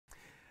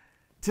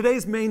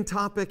Today's main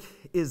topic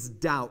is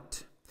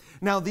doubt.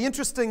 Now, the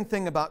interesting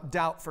thing about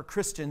doubt for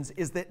Christians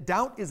is that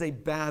doubt is a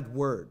bad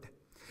word.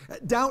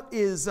 Doubt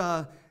is,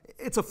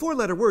 it's a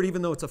four-letter word,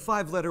 even though it's a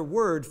five-letter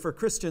word for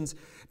Christians,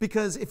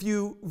 because if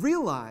you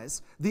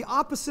realize the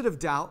opposite of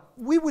doubt,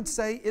 we would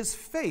say is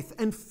faith,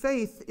 and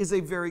faith is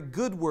a very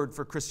good word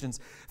for Christians.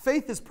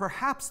 Faith is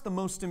perhaps the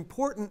most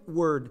important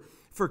word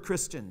for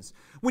Christians.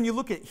 When you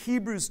look at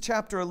Hebrews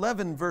chapter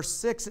 11, verse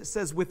 6, it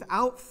says,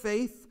 without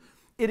faith,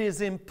 it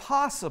is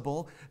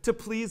impossible to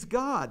please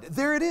God.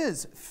 There it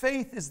is.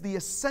 Faith is the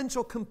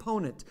essential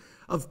component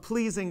of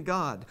pleasing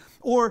God.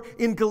 Or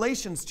in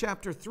Galatians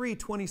chapter 3,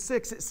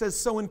 26, it says,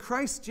 so in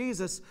Christ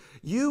Jesus,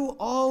 you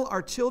all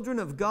are children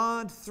of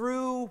God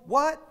through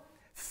what?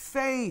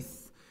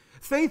 Faith.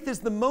 Faith is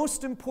the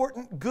most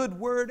important good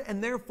word,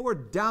 and therefore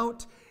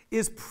doubt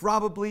is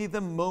probably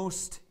the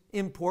most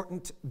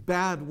important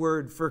bad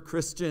word for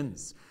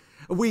Christians.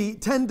 We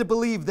tend to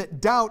believe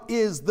that doubt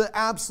is the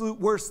absolute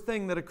worst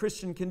thing that a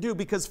Christian can do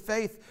because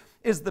faith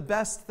is the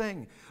best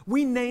thing.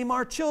 We name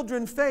our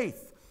children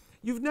Faith.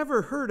 You've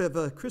never heard of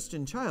a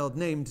Christian child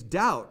named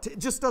Doubt. It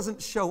just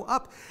doesn't show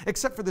up,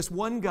 except for this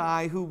one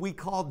guy who we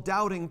call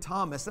Doubting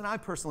Thomas. And I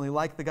personally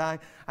like the guy.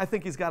 I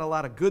think he's got a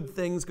lot of good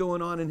things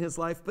going on in his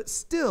life, but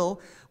still,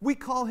 we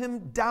call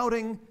him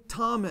Doubting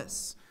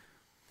Thomas.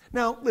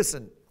 Now,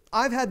 listen,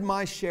 I've had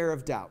my share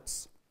of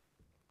doubts.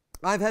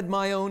 I've had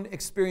my own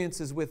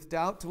experiences with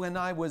doubt when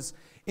I was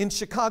in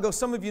Chicago.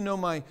 Some of you know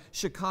my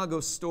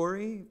Chicago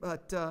story,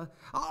 but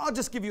I'll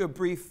just give you a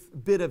brief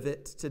bit of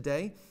it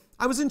today.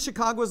 I was in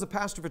Chicago as a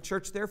pastor of a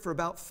church there for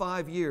about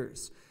 5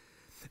 years.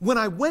 When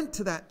I went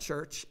to that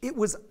church, it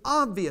was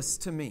obvious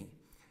to me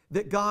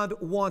that God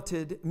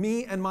wanted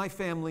me and my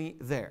family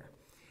there.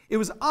 It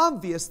was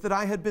obvious that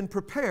I had been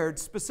prepared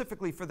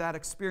specifically for that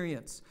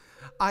experience.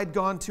 I'd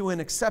gone to an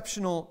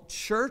exceptional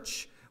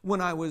church when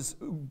I was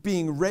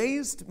being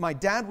raised. My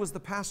dad was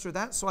the pastor of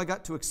that, so I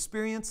got to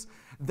experience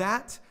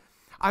that.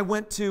 I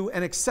went to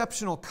an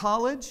exceptional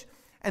college,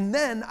 and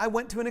then I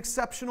went to an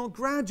exceptional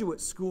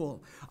graduate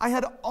school. I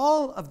had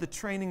all of the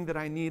training that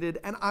I needed,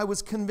 and I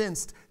was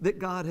convinced that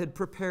God had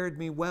prepared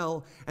me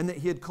well and that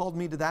He had called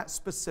me to that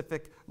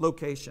specific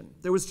location.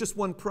 There was just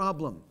one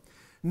problem.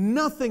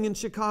 Nothing in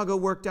Chicago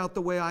worked out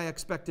the way I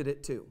expected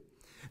it to.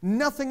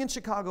 Nothing in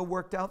Chicago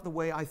worked out the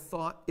way I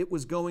thought it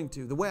was going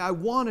to, the way I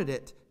wanted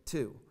it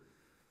to.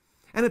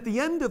 And at the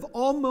end of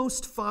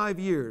almost 5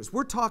 years,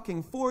 we're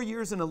talking 4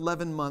 years and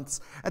 11 months,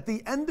 at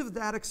the end of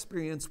that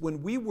experience,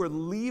 when we were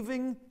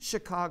leaving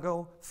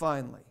Chicago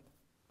finally,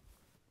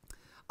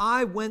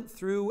 I went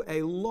through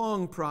a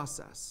long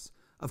process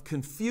of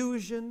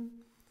confusion,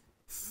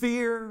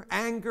 fear,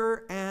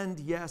 anger, and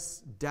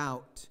yes,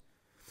 doubt.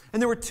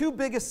 And there were two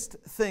biggest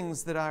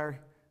things that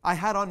I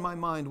had on my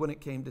mind when it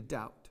came to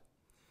doubt.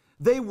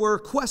 They were,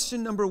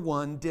 question number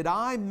one, did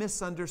I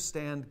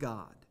misunderstand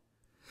God?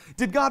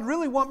 Did God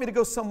really want me to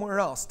go somewhere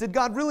else? Did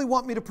God really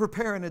want me to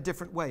prepare in a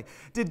different way?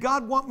 Did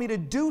God want me to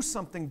do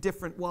something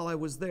different while I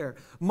was there?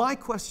 My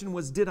question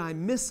was, did I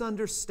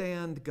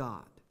misunderstand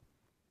God?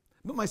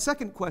 But my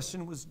second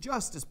question was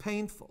just as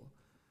painful.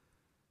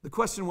 The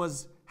question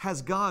was,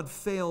 has God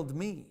failed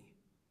me?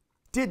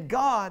 Did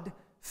God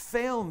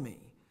fail me?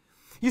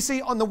 You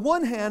see, on the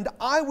one hand,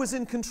 I was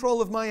in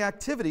control of my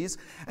activities,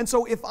 and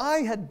so if I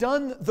had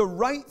done the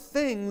right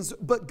things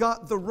but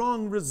got the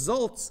wrong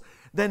results,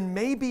 then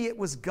maybe it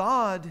was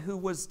God who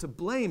was to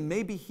blame.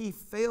 Maybe He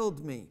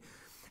failed me.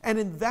 And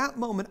in that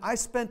moment, I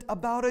spent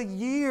about a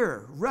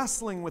year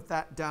wrestling with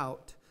that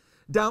doubt.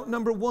 Doubt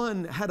number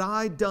one, had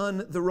I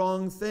done the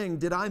wrong thing?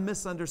 Did I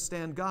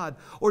misunderstand God?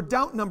 Or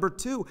doubt number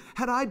two,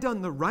 had I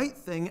done the right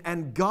thing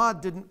and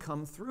God didn't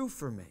come through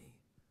for me?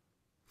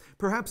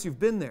 Perhaps you've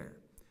been there.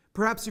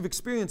 Perhaps you've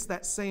experienced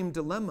that same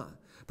dilemma.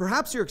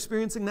 Perhaps you're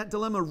experiencing that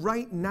dilemma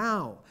right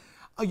now.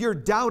 You're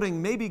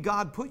doubting maybe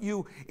God put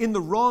you in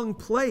the wrong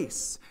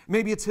place.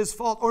 Maybe it's His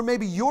fault. Or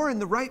maybe you're in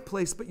the right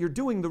place, but you're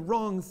doing the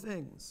wrong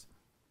things.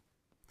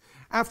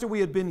 After we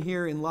had been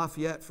here in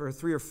Lafayette for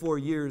 3 or 4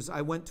 years,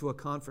 I went to a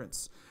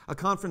conference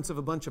of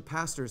a bunch of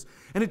pastors.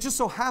 And it just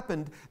so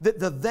happened that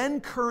the then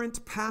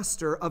current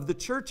pastor of the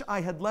church I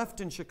had left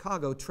in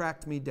Chicago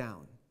tracked me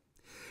down.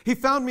 He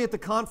found me at the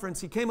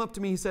conference. He came up to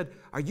me. He said,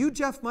 "Are you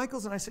Jeff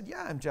Michaels?" And I said,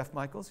 "Yeah, I'm Jeff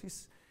Michaels."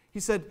 He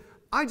said,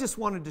 "I just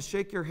wanted to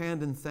shake your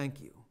hand and thank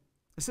you."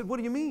 I said, "What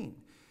do you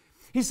mean?"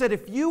 He said,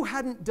 "If you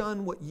hadn't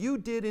done what you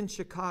did in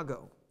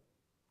Chicago,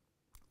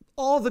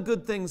 all the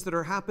good things that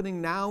are happening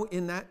now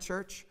in that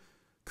church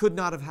could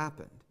not have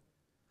happened."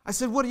 I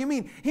said, "What do you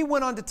mean?" He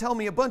went on to tell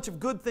me a bunch of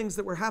good things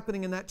that were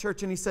happening in that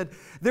church. And he said,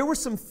 there were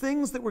some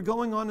things that were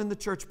going on in the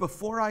church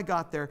before I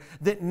got there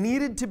that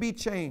needed to be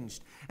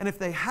changed. And if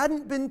they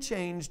hadn't been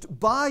changed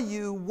by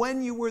you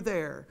when you were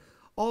there,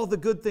 all the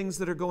good things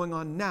that are going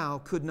on now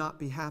could not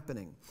be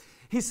happening.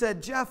 He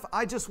said, "Jeff,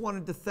 I just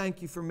wanted to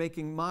thank you for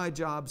making my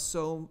job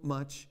so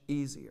much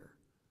easier."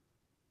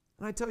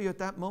 And I tell you, at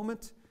that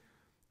moment,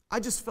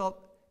 I just felt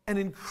an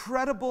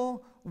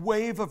incredible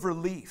wave of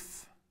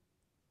relief.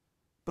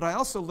 But I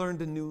also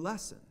learned a new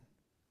lesson.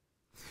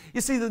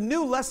 You see, the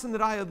new lesson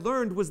that I had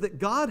learned was that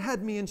God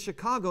had me in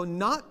Chicago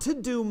not to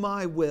do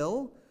my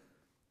will,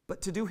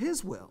 but to do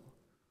His will.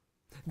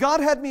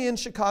 God had me in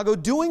Chicago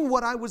doing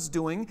what I was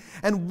doing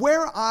and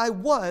where I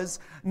was,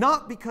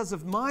 not because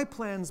of my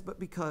plans, but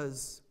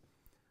because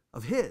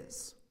of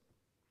His.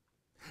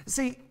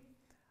 See,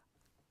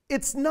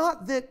 it's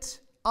not that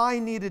I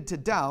needed to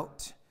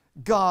doubt,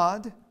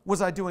 God,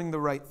 was I doing the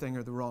right thing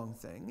or the wrong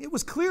thing? It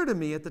was clear to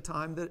me at the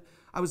time that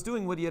I was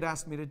doing what He had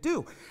asked me to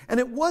do. And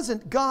it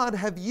wasn't, God,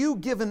 have you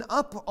given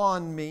up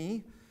on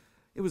me?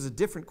 It was a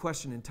different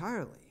question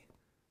entirely.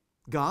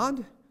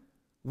 God,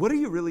 what are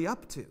you really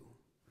up to?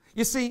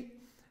 You see,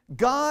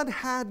 God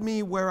had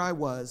me where I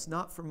was,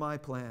 not for my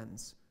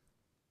plans,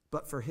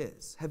 but for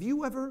His. Have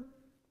you ever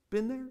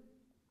been there?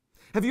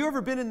 Have you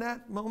ever been in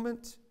that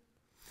moment?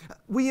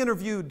 We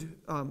interviewed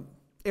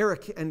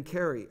Eric and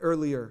Carrie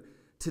earlier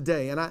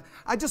today, and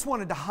I just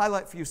wanted to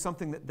highlight for you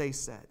something that they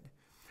said.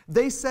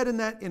 They said in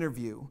that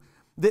interview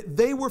that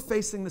they were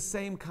facing the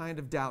same kind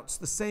of doubts,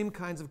 the same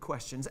kinds of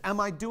questions. Am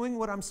I doing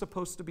what I'm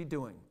supposed to be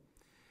doing?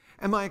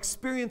 Am I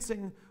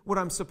experiencing what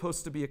I'm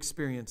supposed to be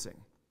experiencing?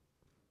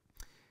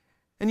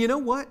 And you know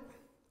what?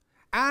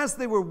 As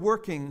they were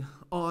working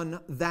on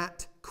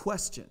that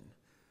question,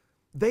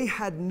 they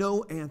had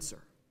no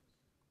answer.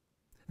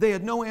 They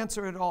had no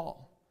answer at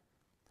all.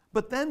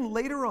 But then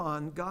later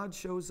on, God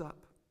shows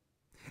up.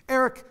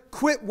 Eric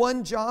quit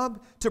one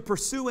job to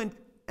pursue an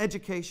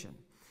education.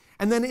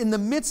 And then in the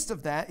midst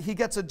of that, he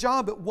gets a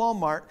job at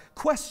Walmart,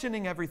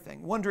 questioning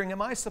everything, wondering,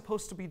 am I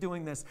supposed to be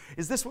doing this?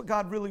 Is this what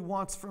God really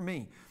wants for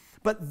me?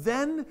 But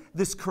then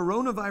this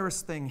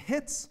coronavirus thing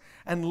hits,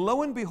 and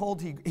lo and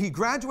behold, he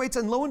graduates,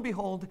 and lo and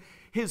behold,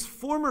 his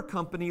former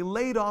company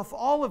laid off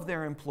all of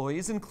their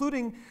employees,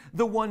 including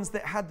the ones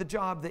that had the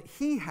job that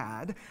he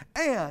had.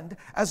 And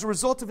as a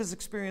result of his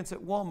experience at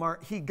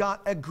Walmart, he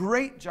got a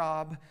great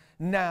job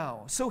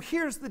now. So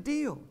here's the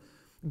deal.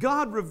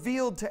 God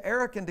revealed to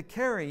Eric and to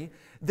Carrie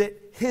that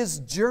his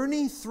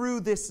journey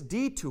through this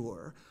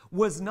detour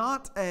was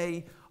not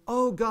a,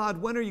 oh God,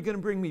 when are you going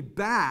to bring me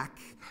back?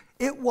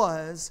 It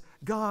was,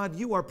 God,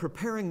 you are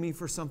preparing me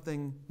for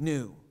something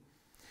new.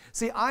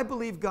 See, I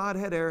believe God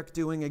had Eric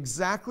doing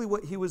exactly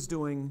what he was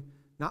doing,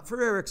 not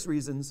for Eric's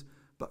reasons,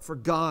 but for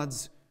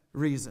God's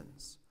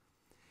reasons.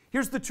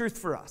 Here's the truth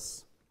for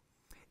us.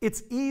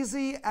 It's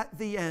easy at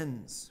the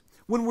ends,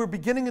 when we're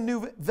beginning a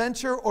new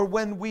venture or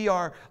when we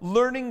are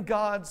learning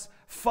God's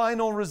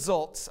final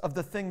results of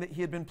the thing that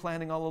He had been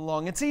planning all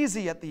along. It's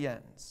easy at the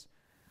ends,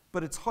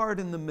 but it's hard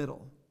in the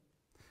middle.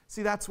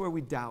 See, that's where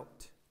we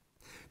doubt.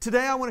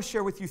 Today, I want to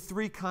share with you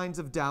 3 kinds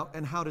of doubt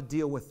and how to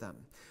deal with them.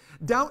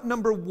 Doubt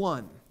number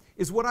 1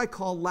 is what I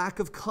call lack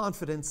of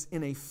confidence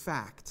in a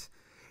fact.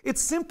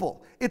 It's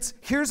simple. It's,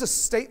 here's a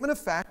statement of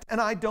fact,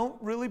 and I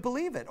don't really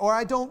believe it, or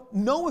I don't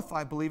know if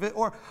I believe it,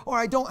 or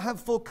I don't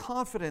have full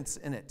confidence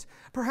in it.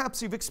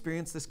 Perhaps you've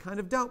experienced this kind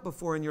of doubt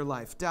before in your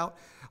life. Doubt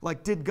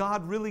like, did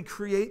God really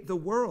create the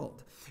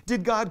world?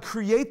 Did God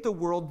create the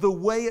world the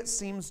way it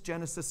seems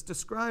Genesis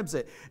describes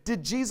it?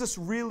 Did Jesus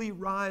really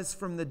rise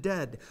from the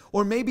dead?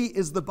 Or maybe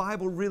is the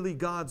Bible really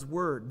God's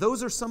word?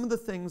 Those are some of the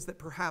things that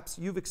perhaps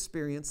you've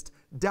experienced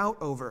doubt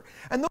over.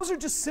 And those are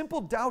just simple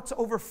doubts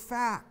over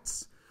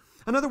facts.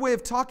 Another way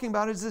of talking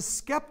about it is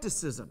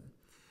skepticism.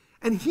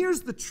 And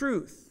here's the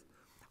truth.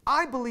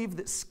 I believe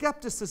that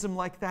skepticism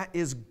like that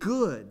is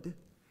good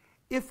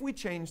if we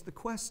change the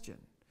question.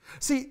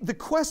 See, the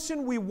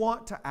question we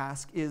want to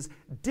ask is,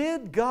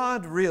 did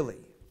God really?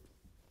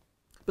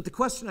 But the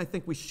question I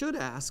think we should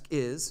ask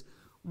is,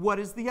 what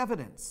is the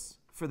evidence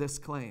for this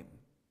claim?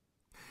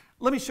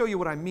 Let me show you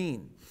what I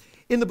mean.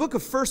 In the book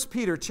of 1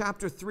 Peter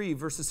chapter 3,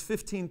 verses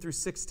 15 through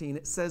 16,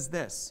 it says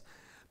this,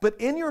 "But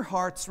in your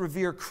hearts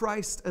revere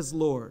Christ as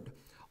Lord.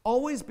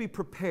 Always be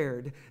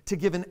prepared to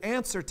give an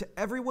answer to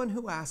everyone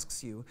who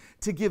asks you,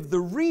 to give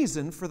the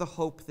reason for the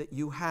hope that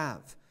you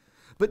have.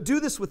 But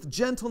do this with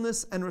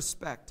gentleness and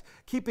respect,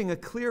 keeping a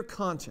clear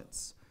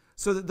conscience,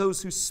 so that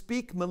those who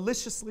speak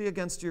maliciously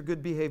against your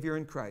good behavior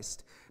in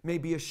Christ may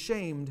be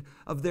ashamed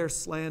of their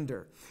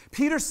slander."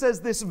 Peter says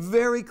this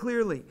very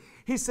clearly.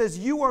 He says,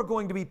 you are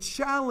going to be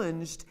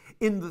challenged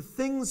in the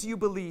things you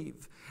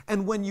believe.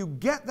 And when you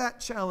get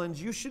that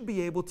challenge, you should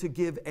be able to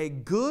give a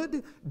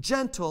good,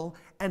 gentle,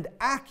 and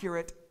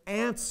accurate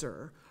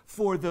answer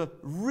for the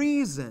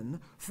reason,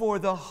 for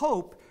the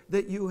hope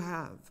that you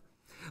have.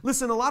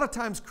 Listen, a lot of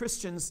times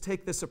Christians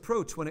take this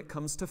approach when it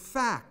comes to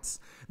facts.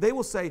 They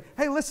will say,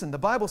 hey, listen, the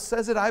Bible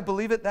says it, I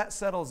believe it, that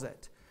settles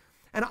it.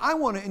 And I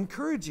want to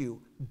encourage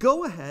you,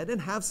 go ahead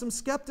and have some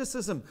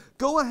skepticism.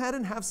 Go ahead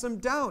and have some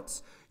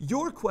doubts.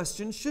 Your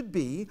question should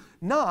be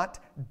not,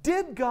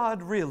 did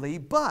God really,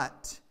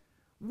 but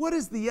what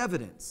is the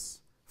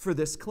evidence for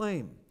this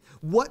claim?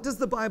 What does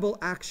the Bible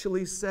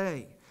actually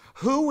say?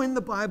 Who in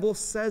the Bible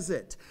says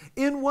it?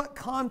 In what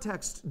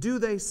context do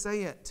they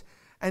say it?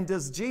 And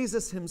does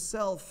Jesus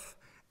himself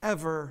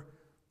ever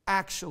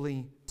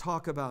actually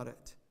talk about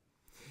it?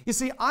 You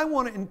see, I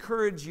want to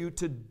encourage you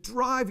to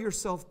drive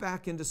yourself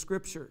back into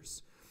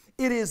Scriptures.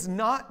 It is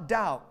not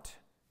doubt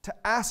to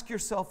ask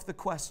yourself the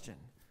question,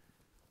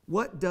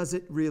 what does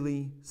it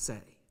really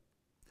say?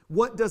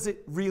 What does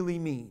it really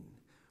mean?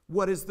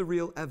 What is the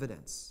real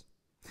evidence?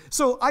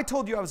 So I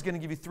told you I was going to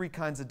give you three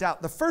kinds of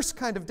doubt. The first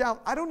kind of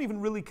doubt, I don't even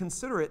really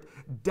consider it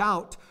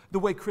doubt the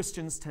way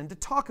Christians tend to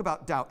talk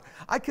about doubt.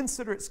 I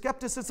consider it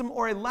skepticism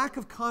or a lack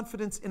of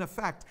confidence in a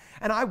fact.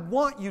 And I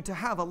want you to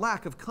have a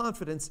lack of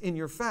confidence in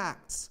your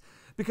facts,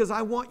 because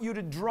I want you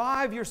to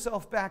drive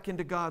yourself back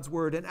into God's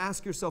Word and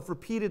ask yourself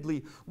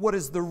repeatedly, what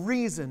is the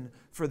reason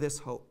for this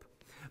hope?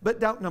 But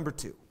doubt number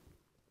two.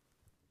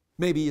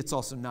 Maybe it's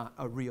also not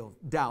a real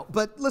doubt,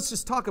 but let's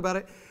just talk about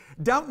it.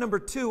 Doubt number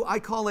two, I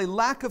call a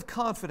lack of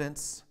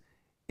confidence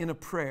in a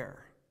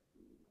prayer.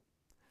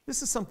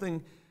 This is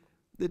something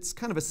that's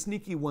kind of a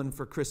sneaky one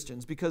for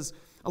Christians, because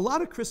a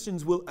lot of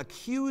Christians will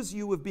accuse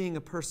you of being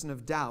a person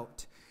of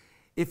doubt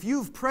if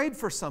you've prayed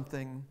for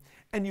something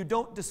and you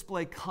don't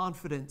display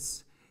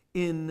confidence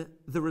in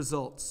the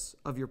results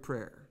of your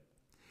prayer.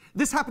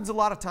 This happens a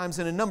lot of times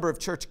in a number of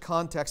church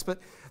contexts, but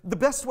the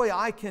best way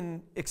I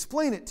can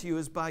explain it to you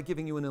is by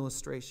giving you an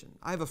illustration.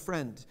 I have a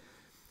friend.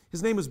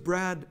 His name was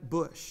Brad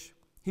Bush.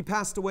 He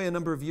passed away a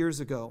number of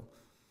years ago.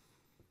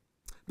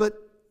 But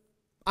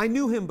I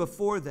knew him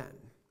before then.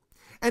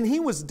 And he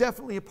was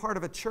definitely a part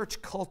of a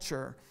church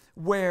culture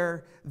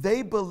where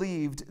they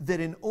believed that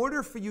in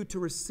order for you to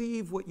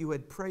receive what you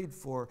had prayed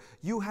for,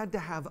 you had to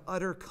have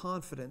utter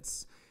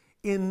confidence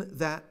in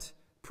that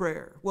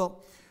prayer.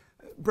 Well,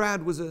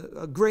 Brad was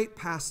a great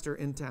pastor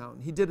in town.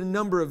 He did a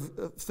number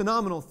of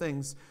phenomenal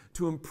things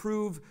to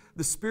improve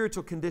the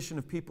spiritual condition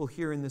of people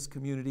here in this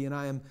community, and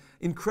I am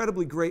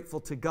incredibly grateful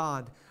to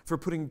God for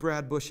putting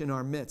Brad Bush in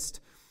our midst.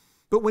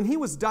 But when he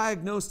was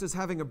diagnosed as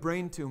having a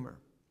brain tumor,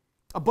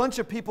 a bunch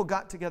of people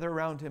got together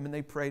around him and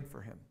they prayed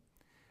for him.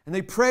 And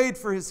they prayed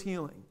for his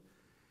healing.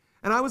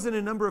 And I was in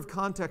a number of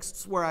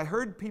contexts where I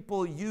heard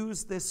people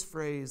use this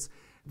phrase.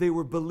 They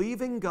were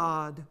believing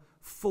God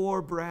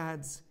for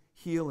Brad's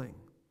healing.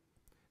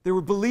 They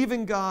were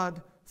believing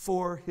God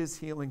for his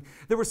healing.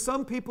 There were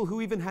some people who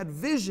even had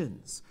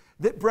visions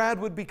that Brad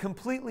would be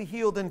completely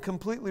healed and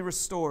completely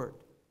restored.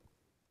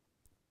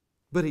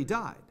 But he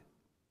died.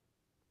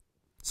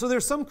 So there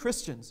are some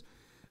Christians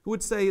who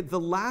would say the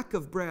lack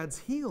of Brad's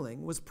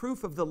healing was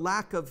proof of the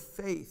lack of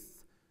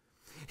faith.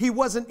 He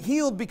wasn't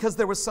healed because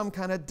there was some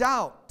kind of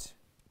doubt.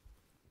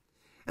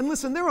 And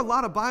listen, there are a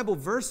lot of Bible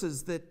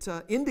verses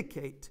that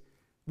indicate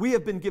we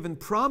have been given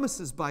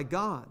promises by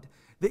God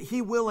that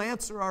He will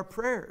answer our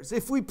prayers.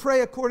 If we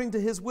pray according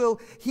to His will,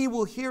 He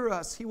will hear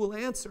us. He will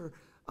answer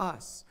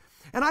us.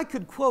 And I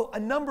could quote a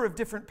number of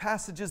different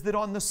passages that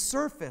on the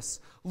surface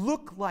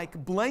look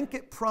like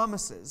blanket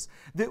promises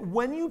that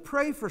when you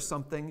pray for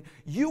something,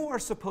 you are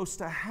supposed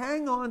to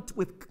hang on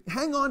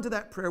to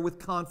that prayer with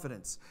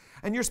confidence.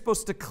 And you're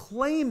supposed to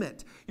claim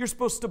it. You're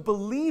supposed to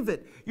believe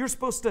it. You're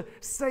supposed to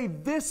say,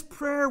 this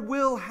prayer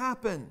will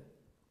happen.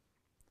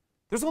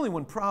 There's only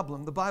one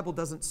problem. The Bible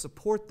doesn't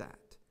support that.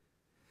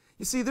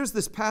 You see, there's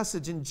this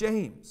passage in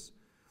James.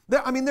 There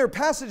are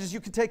passages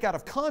you can take out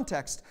of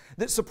context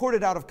that support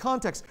it out of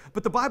context,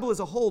 but the Bible as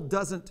a whole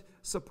doesn't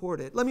support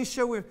it. Let me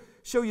show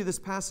you this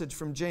passage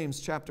from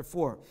James chapter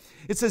 4.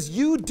 It says,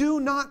 you do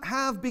not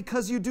have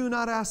because you do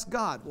not ask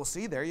God. Well,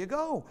 see, there you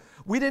go.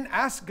 We didn't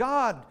ask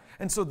God,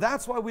 and so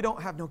that's why we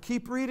don't have. No,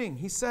 keep reading.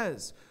 He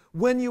says,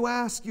 when you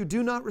ask, you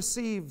do not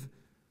receive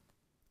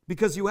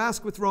because you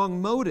ask with wrong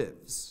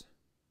motives,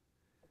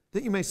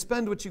 that you may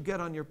spend what you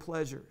get on your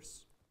pleasures.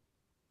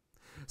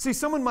 See,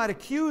 someone might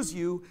accuse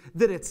you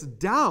that it's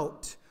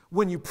doubt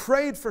when you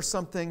prayed for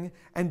something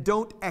and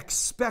don't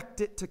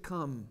expect it to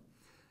come.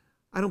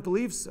 I don't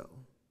believe so.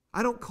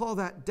 I don't call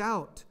that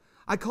doubt.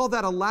 I call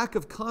that a lack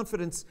of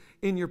confidence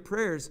in your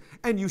prayers.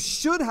 And you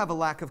should have a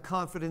lack of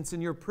confidence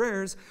in your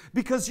prayers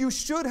because you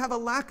should have a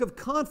lack of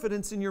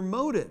confidence in your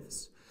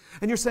motives.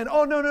 And you're saying,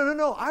 oh,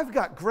 no, I've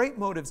got great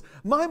motives.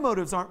 My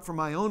motives aren't for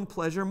my own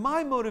pleasure.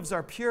 My motives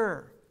are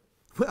pure.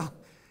 Well,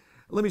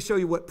 let me show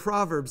you what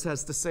Proverbs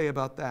has to say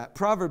about that.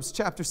 Proverbs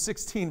chapter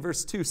 16,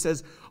 verse 2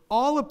 says,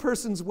 all a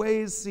person's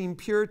ways seem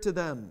pure to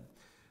them,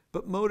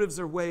 but motives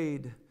are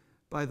weighed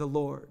by the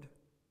Lord.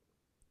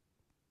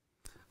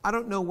 I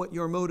don't know what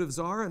your motives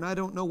are, and I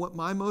don't know what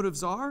my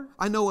motives are.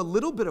 I know a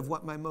little bit of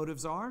what my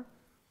motives are.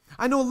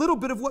 I know a little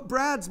bit of what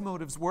Brad's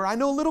motives were. I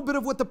know a little bit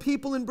of what the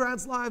people in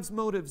Brad's lives'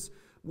 motives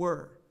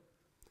were.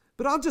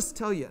 But I'll just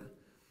tell you,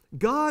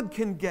 God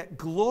can get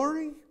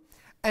glory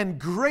and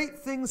great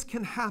things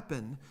can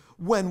happen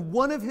when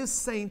one of His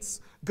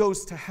saints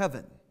goes to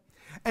heaven.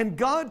 And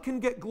God can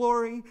get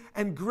glory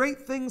and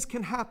great things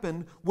can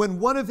happen when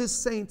one of His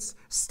saints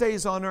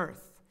stays on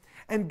earth.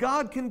 And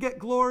God can get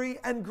glory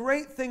and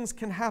great things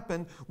can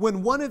happen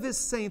when one of His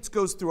saints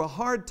goes through a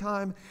hard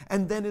time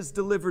and then is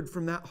delivered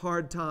from that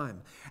hard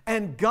time.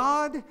 And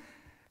God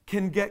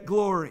can get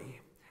glory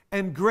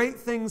and great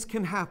things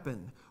can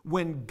happen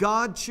when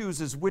God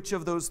chooses which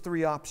of those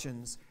three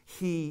options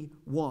He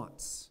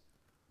wants.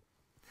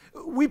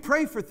 We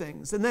pray for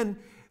things and then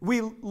we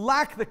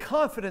lack the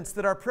confidence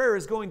that our prayer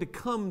is going to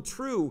come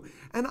true.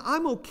 And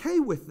I'm okay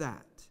with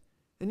that.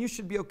 And you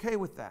should be okay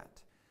with that.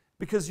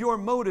 because your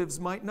motives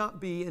might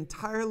not be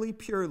entirely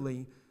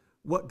purely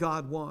what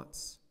God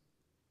wants.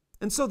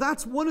 And so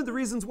that's one of the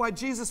reasons why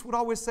Jesus would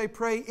always say,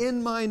 pray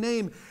in my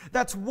name.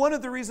 That's one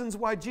of the reasons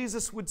why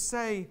Jesus would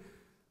say,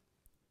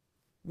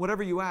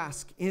 whatever you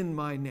ask in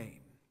my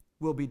name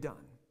will be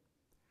done.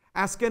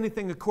 Ask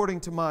anything according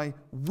to my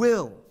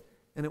will,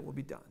 and it will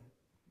be done.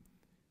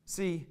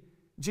 See,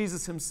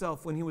 Jesus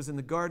himself, when he was in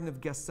the Garden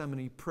of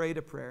Gethsemane, prayed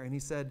a prayer, and he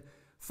said,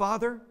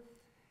 Father,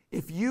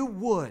 if you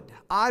would,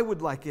 I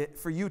would like it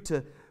for you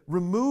to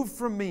remove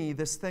from me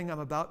this thing I'm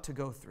about to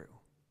go through.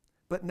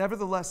 But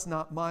nevertheless,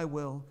 not my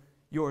will,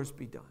 yours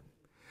be done.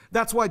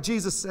 That's why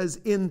Jesus says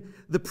in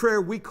the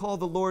prayer we call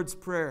the Lord's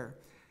Prayer,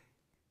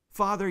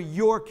 Father,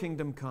 your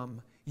kingdom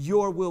come,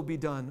 your will be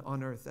done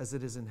on earth as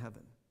it is in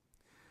heaven.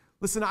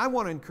 Listen, I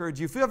want to encourage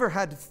you, if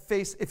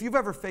you've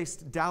ever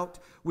faced doubt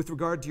with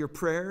regard to your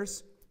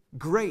prayers,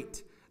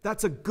 great.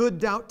 That's a good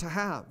doubt to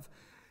have.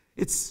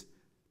 It's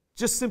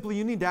just simply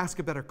you need to ask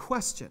a better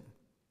question.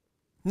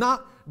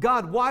 Not,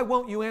 God, why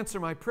won't you answer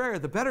my prayer?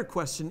 The better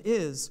question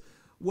is,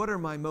 what are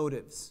my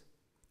motives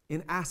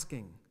in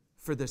asking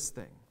for this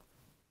thing?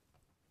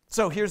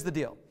 So here's the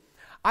deal.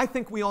 I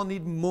think we all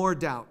need more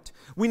doubt.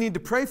 We need to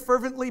pray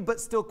fervently, but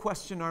still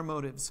question our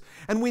motives.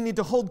 And we need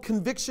to hold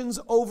convictions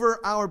over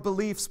our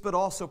beliefs, but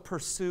also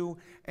pursue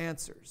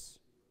answers.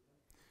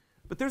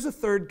 But there's a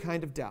third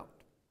kind of doubt.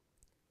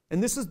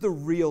 And this is the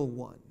real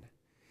one.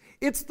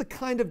 It's the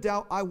kind of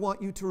doubt I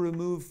want you to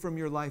remove from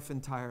your life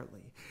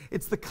entirely.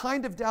 It's the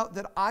kind of doubt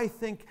that I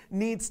think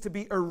needs to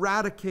be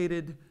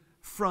eradicated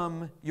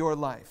from your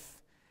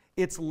life.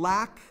 It's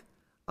lack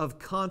of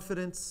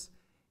confidence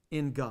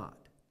in God.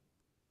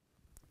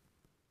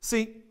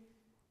 See,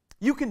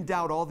 you can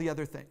doubt all the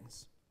other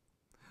things,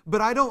 but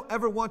I don't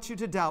ever want you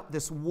to doubt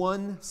this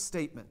one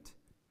statement.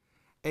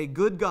 A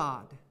good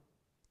God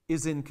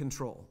is in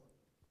control.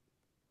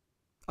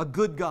 A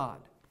good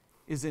God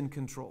is in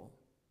control.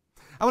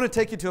 I want to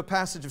take you to a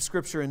passage of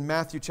Scripture in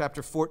Matthew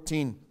chapter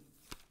 14.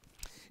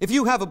 If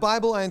you have a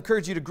Bible, I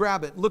encourage you to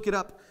grab it, look it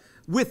up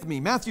with me.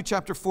 Matthew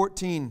chapter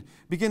 14,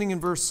 beginning in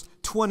verse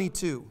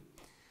 22.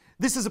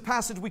 This is a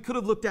passage we could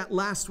have looked at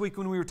last week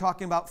when we were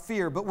talking about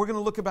fear, but we're going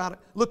to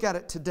look at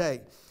it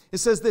today. It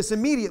says this,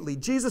 immediately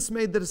Jesus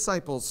made the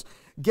disciples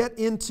get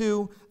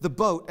into the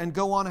boat and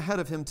go on ahead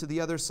of him to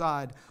the other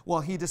side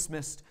while he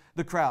dismissed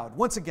the crowd.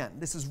 Once again,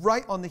 this is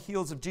right on the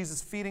heels of Jesus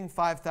feeding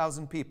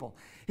 5,000 people.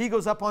 He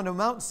goes up onto a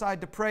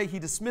mountainside to pray. He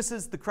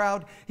dismisses the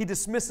crowd. He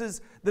dismisses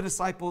the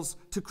disciples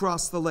to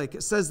cross the lake.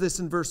 It says this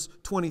in verse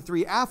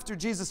 23. After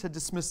Jesus had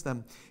dismissed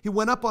them, he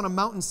went up on a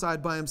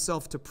mountainside by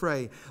himself to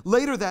pray.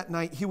 Later that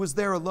night, he was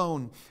there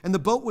alone, and the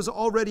boat was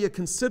already a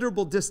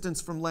considerable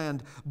distance from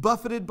land,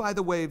 buffeted by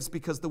the waves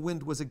because the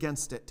wind was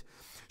against it.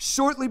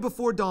 Shortly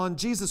before dawn,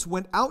 Jesus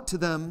went out to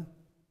them,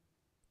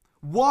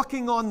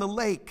 walking on the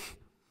lake.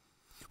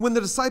 When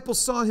the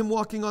disciples saw him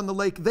walking on the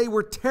lake, they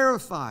were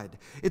terrified.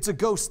 It's a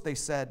ghost, they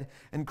said,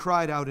 and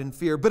cried out in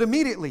fear. But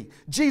immediately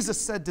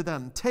Jesus said to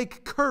them,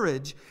 take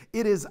courage,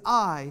 it is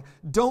I,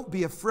 don't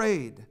be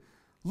afraid.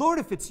 Lord,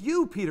 if it's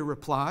you, Peter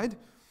replied,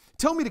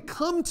 tell me to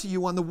come to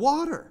you on the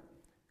water.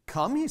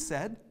 Come, he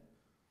said.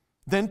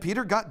 Then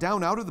Peter got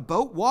down out of the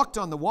boat, walked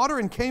on the water,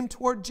 and came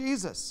toward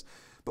Jesus.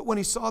 But when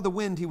he saw the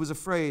wind, he was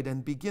afraid,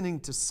 and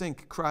beginning to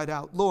sink, cried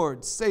out,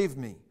 Lord, save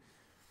me.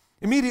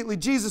 Immediately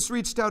Jesus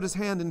reached out his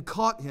hand and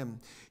caught him.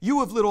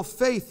 You of little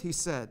faith, he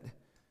said,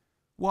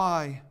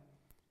 why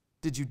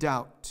did you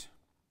doubt?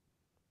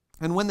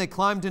 And when they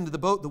climbed into the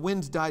boat, the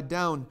wind died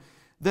down.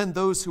 Then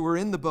those who were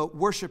in the boat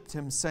worshiped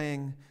him,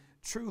 saying,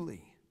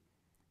 truly,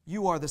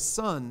 you are the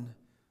Son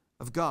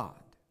of God.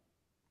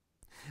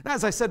 Now,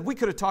 as I said, we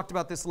could have talked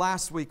about this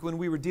last week when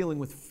we were dealing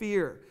with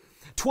fear.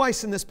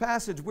 Twice in this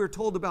passage, we're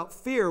told about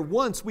fear.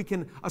 Once, we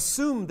can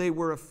assume they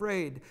were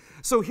afraid.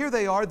 So here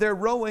they are, they're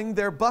rowing,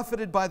 they're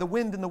buffeted by the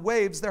wind and the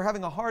waves, they're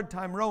having a hard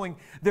time rowing.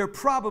 They're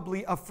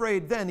probably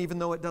afraid then, even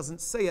though it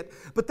doesn't say it.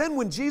 But then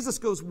when Jesus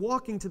goes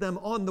walking to them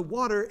on the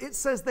water, it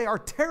says they are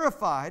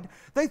terrified.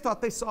 They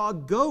thought they saw a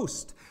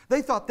ghost.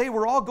 They thought they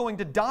were all going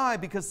to die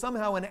because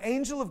somehow an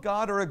angel of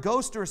God or a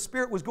ghost or a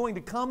spirit was going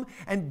to come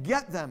and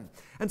get them.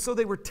 And so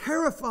they were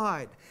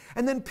terrified.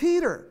 And then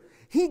Peter,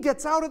 he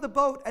gets out of the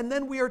boat, and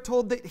then we are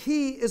told that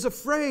he is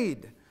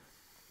afraid.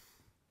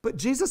 But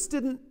Jesus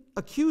didn't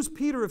accuse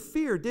Peter of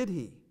fear, did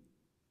he?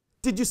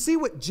 Did you see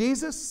what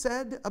Jesus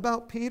said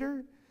about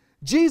Peter?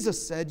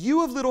 Jesus said,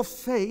 you of little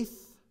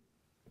faith,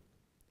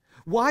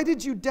 why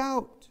did you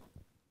doubt?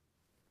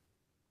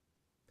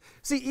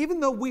 See, even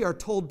though we are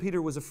told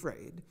Peter was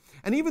afraid,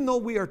 and even though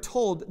we are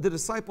told the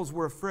disciples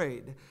were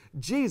afraid,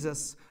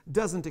 Jesus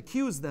doesn't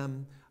accuse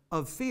them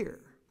of fear.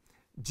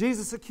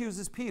 Jesus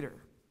accuses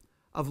Peter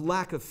of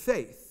lack of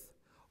faith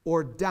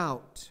or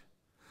doubt.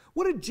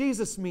 What did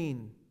Jesus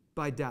mean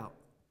by doubt?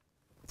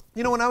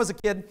 You know, when I was a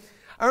kid,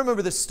 I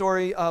remember this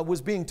story was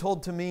being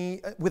told to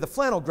me with a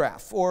flannel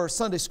graph or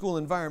Sunday school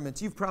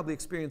environment. You've probably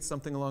experienced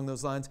something along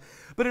those lines.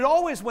 But it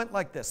always went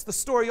like this. The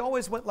story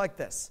always went like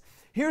this.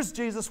 Here's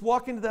Jesus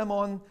walking to them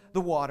on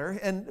the water,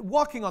 and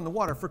walking on the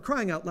water, for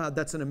crying out loud,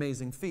 that's an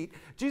amazing feat.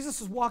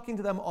 Jesus is walking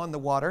to them on the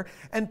water,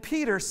 and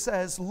Peter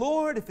says,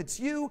 Lord, if it's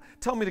you,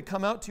 tell me to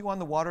come out to you on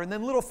the water. And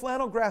then little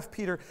flannel graph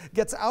Peter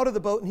gets out of the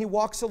boat and he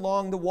walks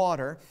along the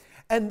water.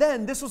 And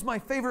then, this was my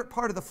favorite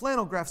part of the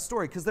flannel graph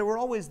story, because there were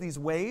always these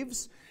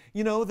waves,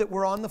 you know, that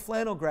were on the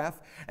flannel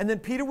graph. And then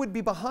Peter would be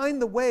behind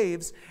the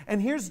waves,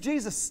 and here's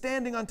Jesus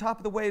standing on top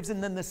of the waves.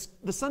 And then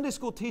the Sunday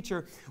school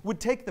teacher would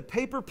take the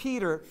paper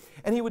Peter,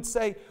 and he would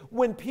say,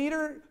 when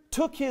Peter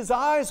took his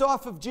eyes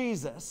off of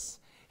Jesus,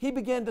 he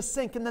began to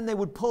sink, and then they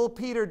would pull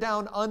Peter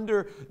down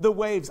under the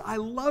waves. I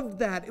loved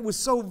that. It was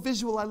so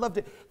visual. I loved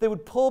it. They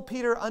would pull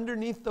Peter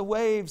underneath the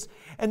waves,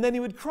 and then he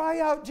would cry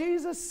out,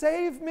 Jesus,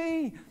 save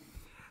me.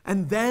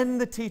 And then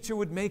the teacher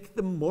would make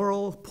the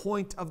moral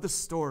point of the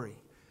story.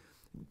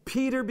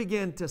 Peter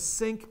began to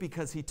sink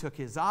because he took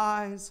his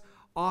eyes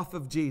off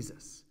of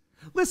Jesus.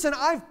 Listen,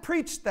 I've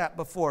preached that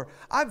before.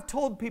 I've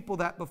told people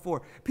that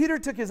before. Peter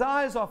took his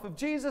eyes off of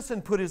Jesus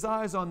and put his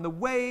eyes on the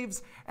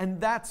waves,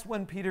 and that's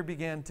when Peter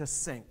began to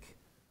sink.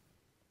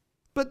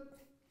 But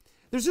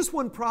there's just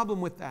one problem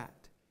with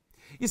that.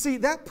 You see,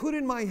 that put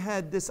in my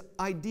head this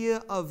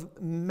idea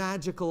of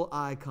magical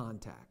eye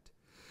contact.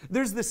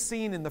 There's this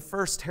scene in the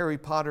first Harry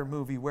Potter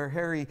movie where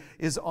Harry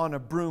is on a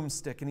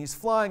broomstick and he's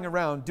flying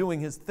around doing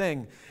his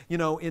thing, you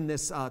know, in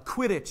this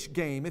Quidditch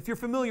game. If you're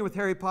familiar with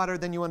Harry Potter,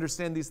 then you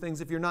understand these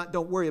things. If you're not,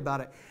 don't worry about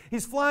it.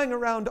 He's flying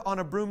around on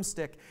a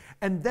broomstick,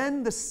 and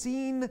then the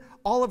scene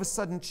all of a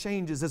sudden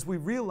changes as we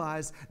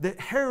realize that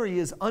Harry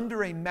is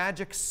under a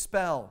magic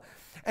spell.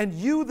 And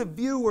you, the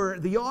viewer,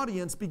 the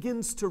audience,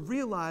 begins to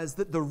realize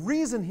that the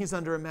reason he's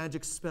under a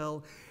magic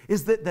spell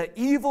is that the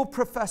evil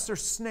Professor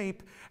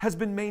Snape has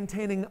been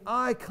maintaining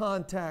eye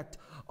contact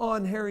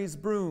on Harry's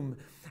broom.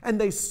 And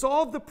they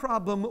solve the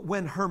problem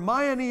when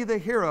Hermione, the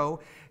hero,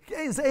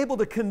 is able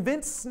to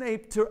convince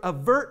Snape to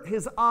avert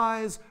his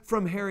eyes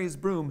from Harry's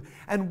broom.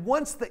 And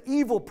once the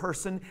evil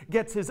person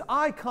gets his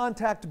eye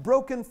contact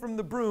broken from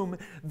the broom,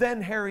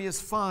 then Harry is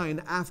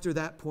fine after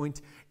that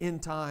point in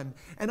time.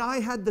 And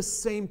I had the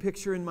same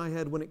picture in my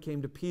head when it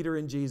came to Peter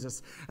and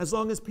Jesus. As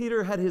long as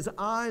Peter had his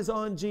eyes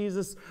on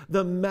Jesus,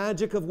 the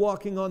magic of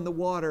walking on the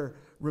water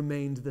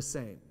remained the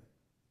same.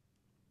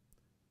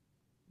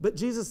 But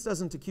Jesus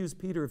doesn't accuse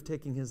Peter of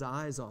taking his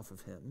eyes off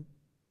of him.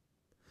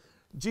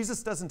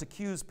 Jesus doesn't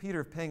accuse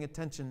Peter of paying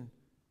attention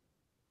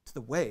to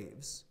the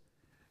waves.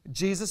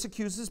 Jesus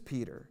accuses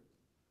Peter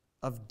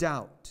of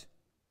doubt.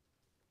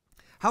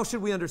 How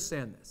should we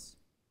understand this?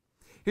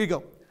 Here you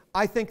go.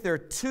 I think there are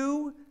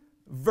two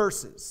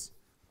verses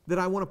that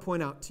I want to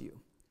point out to you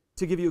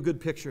to give you a good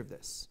picture of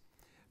this.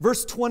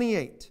 Verse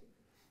 28,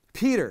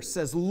 Peter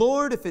says,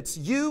 Lord, if it's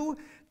you,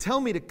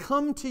 tell me to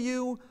come to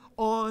you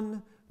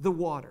on the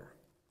water.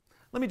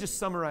 Let me just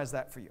summarize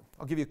that for you.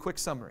 I'll give you a quick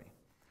summary.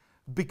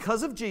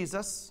 Because of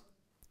Jesus,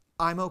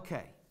 I'm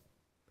okay.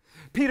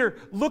 Peter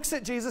looks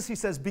at Jesus, he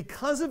says,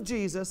 because of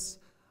Jesus,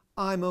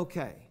 I'm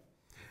okay.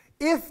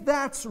 If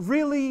that's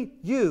really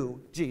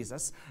you,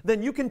 Jesus,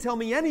 then you can tell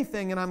me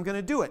anything and I'm going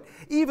to do it.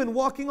 Even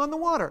walking on the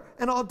water,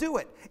 and I'll do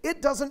it.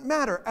 It doesn't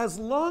matter. As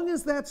long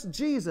as that's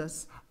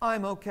Jesus,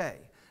 I'm okay.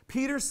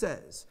 Peter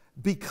says,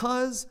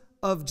 because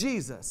of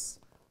Jesus,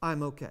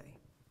 I'm okay.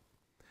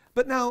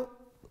 But now,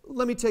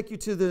 let me take you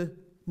to the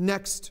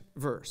next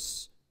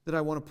verse that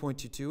I want to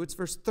point you to. It's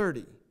verse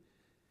 30.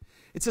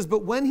 It says,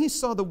 but when he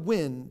saw the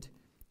wind,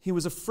 he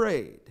was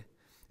afraid,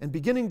 and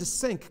beginning to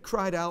sink,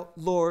 cried out,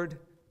 Lord,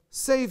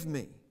 save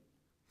me.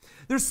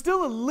 There's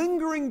still a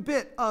lingering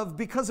bit of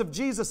because of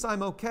Jesus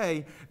I'm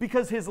okay,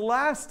 because his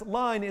last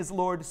line is,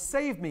 Lord,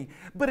 save me.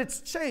 But it's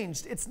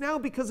changed. It's now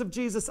because of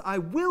Jesus I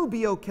will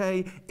be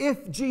okay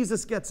if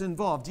Jesus gets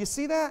involved. Do you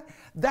see that?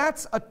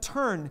 That's a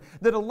turn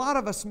that a lot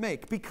of us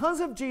make. Because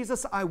of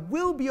Jesus I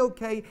will be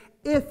okay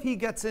if he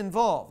gets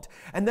involved.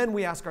 And then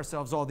we ask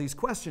ourselves all these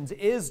questions.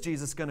 Is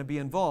Jesus going to be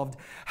involved?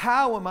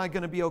 How am I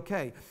going to be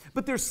okay?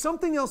 But there's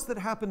something else that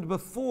happened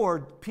before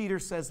Peter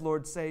says,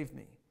 Lord, save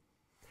me.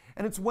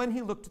 And it's when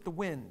he looked at the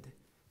wind,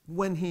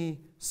 when he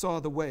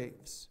saw the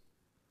waves.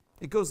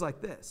 It goes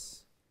like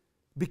this.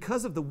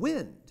 Because of the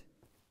wind,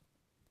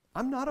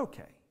 I'm not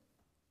okay.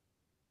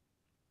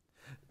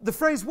 The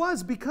phrase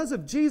was, because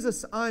of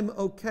Jesus, I'm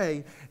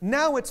okay.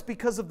 Now it's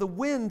because of the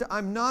wind,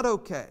 I'm not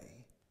okay.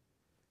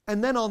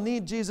 And then I'll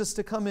need Jesus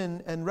to come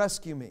in and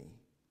rescue me.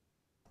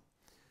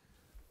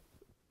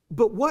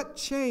 But what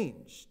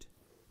changed?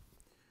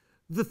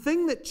 The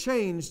thing that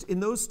changed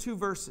in those two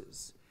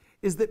verses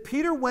is that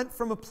Peter went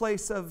from a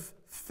place of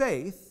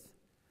faith,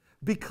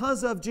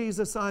 because of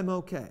Jesus I'm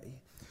okay,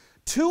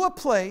 to a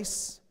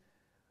place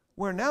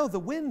where now the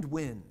wind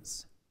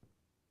wins,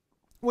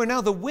 where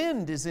now the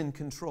wind is in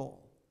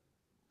control.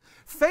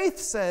 Faith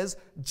says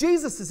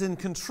Jesus is in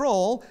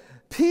control,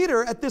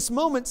 Peter at this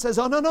moment says,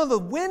 oh, no, the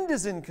wind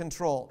is in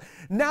control.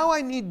 Now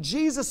I need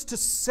Jesus to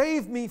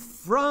save me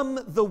from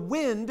the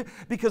wind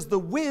because the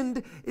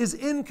wind is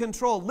in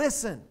control.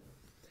 Listen,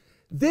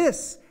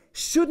 this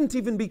shouldn't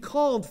even be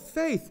called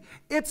faith.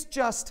 It's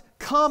just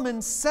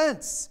common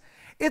sense.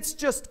 It's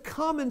just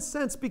common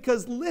sense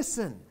because,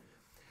 listen,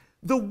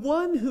 the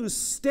one who's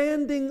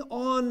standing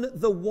on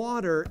the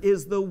water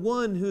is the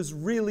one who's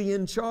really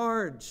in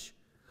charge.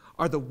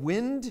 Are the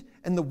wind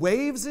and the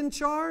waves in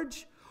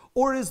charge?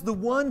 Or is the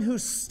one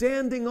who's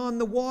standing on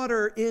the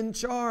water in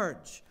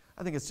charge?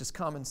 I think it's just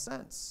common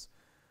sense.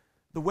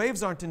 The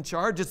waves aren't in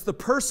charge. It's the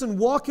person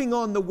walking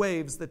on the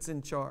waves that's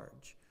in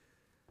charge.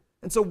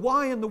 And so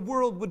why in the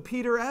world would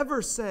Peter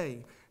ever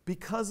say,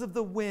 because of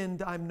the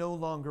wind, I'm no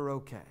longer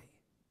okay?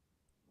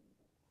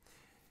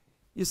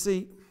 You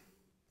see,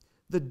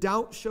 the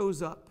doubt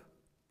shows up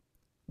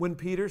when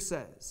Peter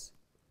says,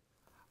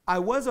 I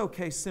was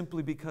okay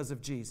simply because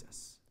of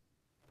Jesus.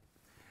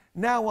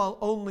 Now I'll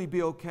only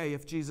be okay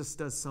if Jesus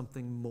does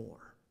something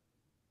more.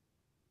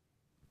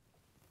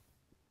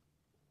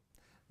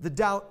 The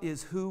doubt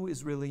is who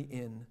is really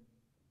in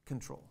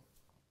control.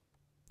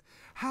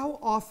 How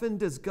often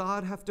does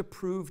God have to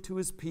prove to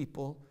His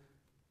people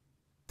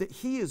that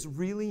He is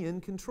really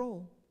in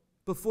control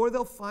before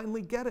they'll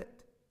finally get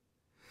it?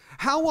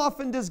 How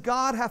often does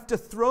God have to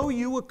throw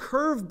you a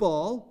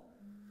curveball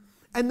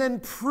and then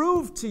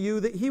prove to you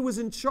that He was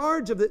in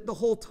charge of it the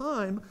whole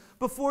time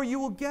before you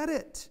will get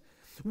it?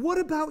 What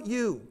about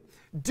you?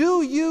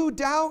 Do you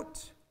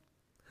doubt?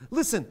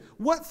 Listen,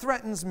 what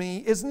threatens me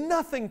is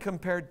nothing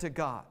compared to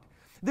God.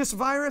 This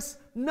virus,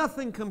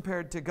 nothing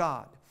compared to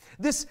God.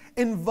 This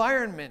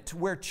environment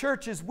where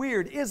church is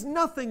weird is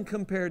nothing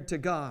compared to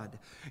God.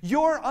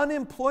 Your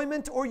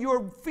unemployment or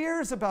your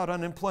fears about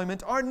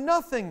unemployment are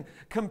nothing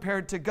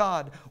compared to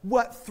God.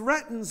 What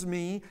threatens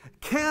me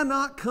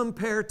cannot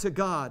compare to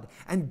God.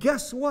 And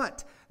guess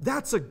what?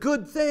 That's a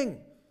good thing.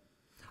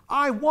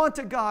 I want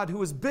a God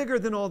who is bigger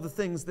than all the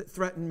things that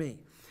threaten me.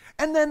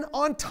 And then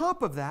on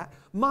top of that,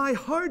 my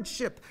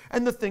hardship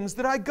and the things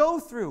that I go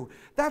through.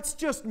 That's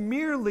just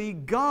merely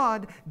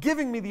God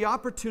giving me the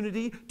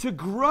opportunity to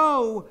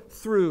grow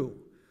through.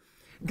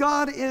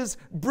 God is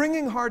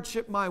bringing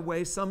hardship my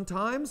way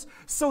sometimes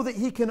so that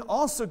He can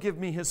also give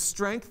me His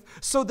strength,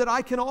 so that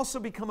I can also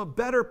become a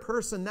better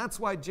person. That's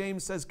why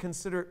James says,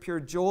 consider it pure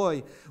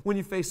joy when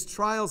you face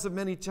trials of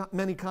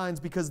many kinds,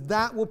 because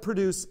that will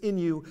produce in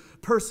you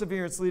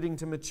perseverance leading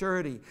to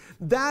maturity.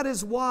 That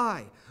is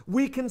why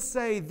we can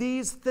say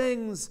these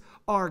things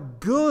are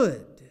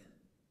good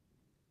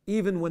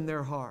even when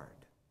they're hard.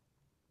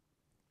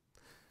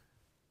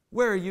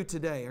 Where are you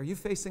today? Are you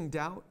facing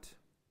doubt?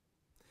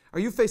 Are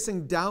you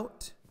facing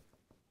doubt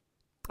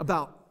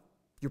about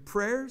your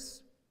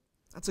prayers?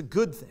 That's a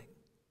good thing.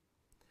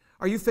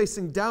 Are you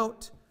facing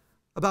doubt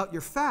about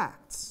your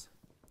facts?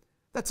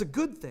 That's a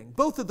good thing.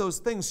 Both of those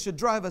things should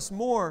drive us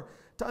more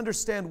to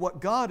understand what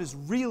God is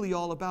really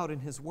all about in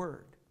His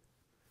Word.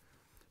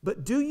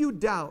 But do you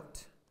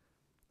doubt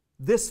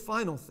this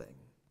final thing,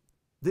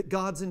 that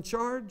God's in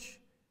charge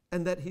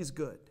and that He's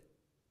good?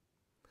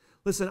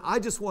 Listen, I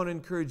just want to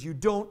encourage you,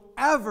 don't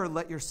ever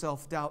let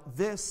yourself doubt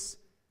this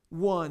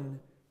one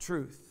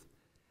truth.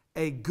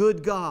 A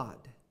good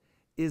God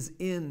is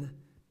in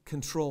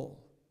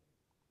control.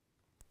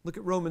 Look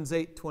at Romans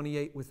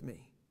 8:28 with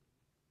me.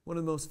 One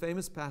of the most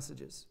famous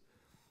passages.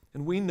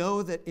 And we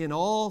know that in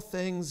all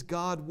things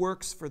God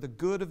works for the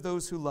good of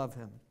those who love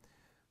Him,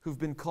 who've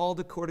been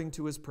called according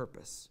to His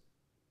purpose.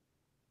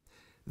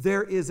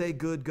 There is a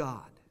good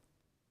God,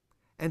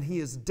 and He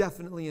is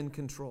definitely in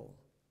control.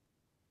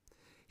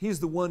 He's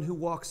the one who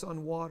walks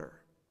on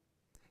water.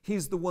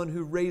 He's the one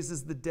who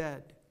raises the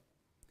dead.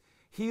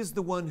 He's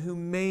the one who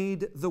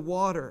made the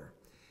water.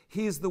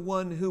 He's the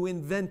one who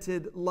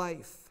invented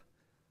life.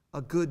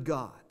 A good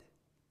God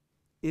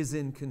is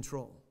in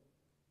control.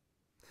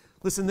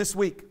 Listen, this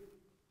week,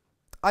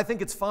 I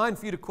think it's fine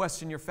for you to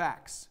question your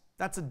facts.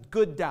 That's a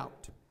good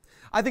doubt.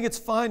 I think it's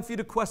fine for you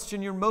to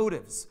question your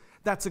motives.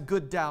 That's a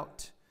good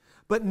doubt.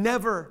 But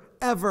never,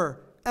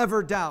 ever,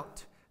 ever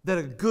doubt that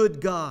a good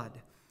God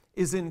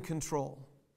is in control.